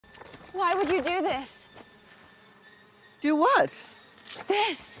Why would you do this? Do what?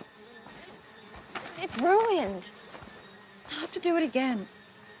 This. It's ruined. I'll have to do it again.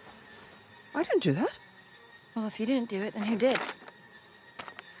 I didn't do that. Well, if you didn't do it, then who did?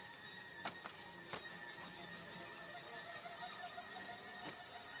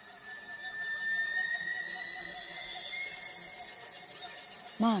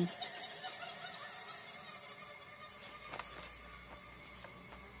 Mom.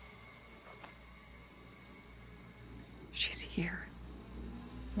 She's here.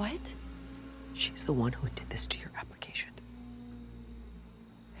 What? She's the one who did this to your application.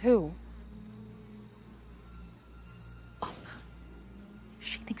 Who? Umma.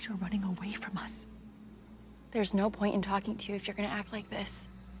 She thinks you're running away from us. There's no point in talking to you if you're gonna act like this.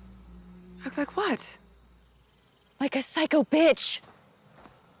 Act like what? Like a psycho bitch.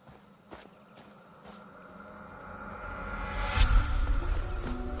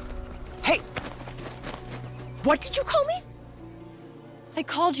 Hey! What did you call me? I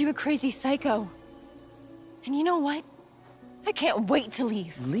called you a crazy psycho. And you know what? I can't wait to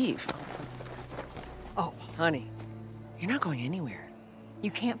leave. Leave? Oh, honey, you're not going anywhere. You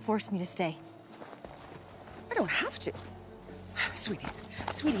can't force me to stay. I don't have to.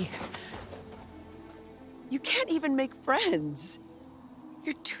 Sweetie, you can't even make friends.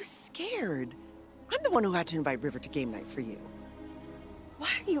 You're too scared. I'm the one who had to invite River to game night for you. Why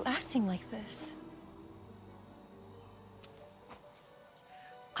are you acting like this?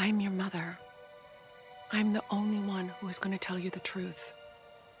 I'm your mother. I'm the only one who is going to tell you the truth.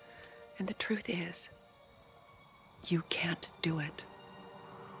 And the truth is, you can't do it.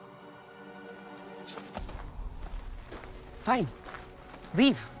 Fine.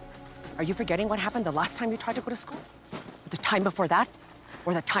 Leave. Are you forgetting what happened the last time you tried to go to school? Or the time before that?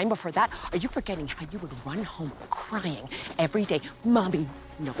 Or the time before that? Are you forgetting how you would run home crying every day? Mommy,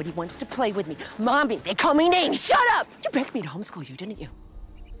 nobody wants to play with me. Mommy, they call me names. Shut up! You begged me to homeschool you, didn't you?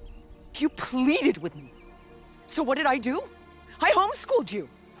 You pleaded with me. So what did I do? I homeschooled you.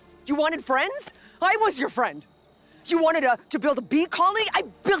 You wanted friends? I was your friend. You wanted to build a bee colony? I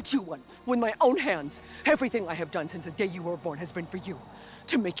built you one with my own hands. Everything I have done since the day you were born has been for you.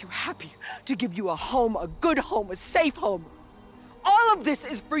 To make you happy, to give you a home, a good home, a safe home. All of this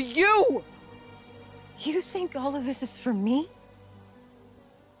is for you! You think all of this is for me?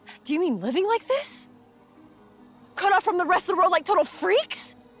 Do you mean living like this? Cut off from the rest of the world like total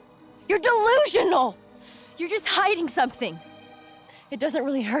freaks? You're delusional! You're just hiding something. It doesn't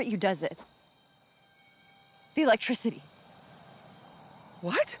really hurt you, does it? The electricity.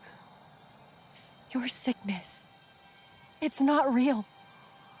 What? Your sickness. It's not real.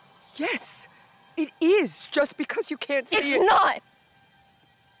 Yes, it is, just because you can't see it. It's not!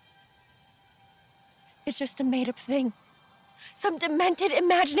 It's just a made-up thing. Some demented,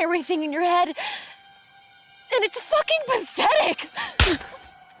 imaginary thing in your head. And it's fucking pathetic!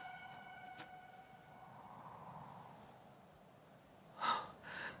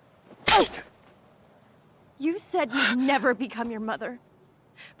 You said you'd never become your mother.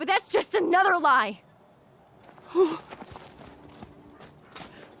 But that's just another lie.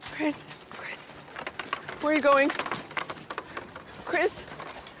 Chris, where are you going? Chris,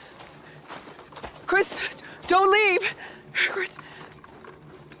 don't leave.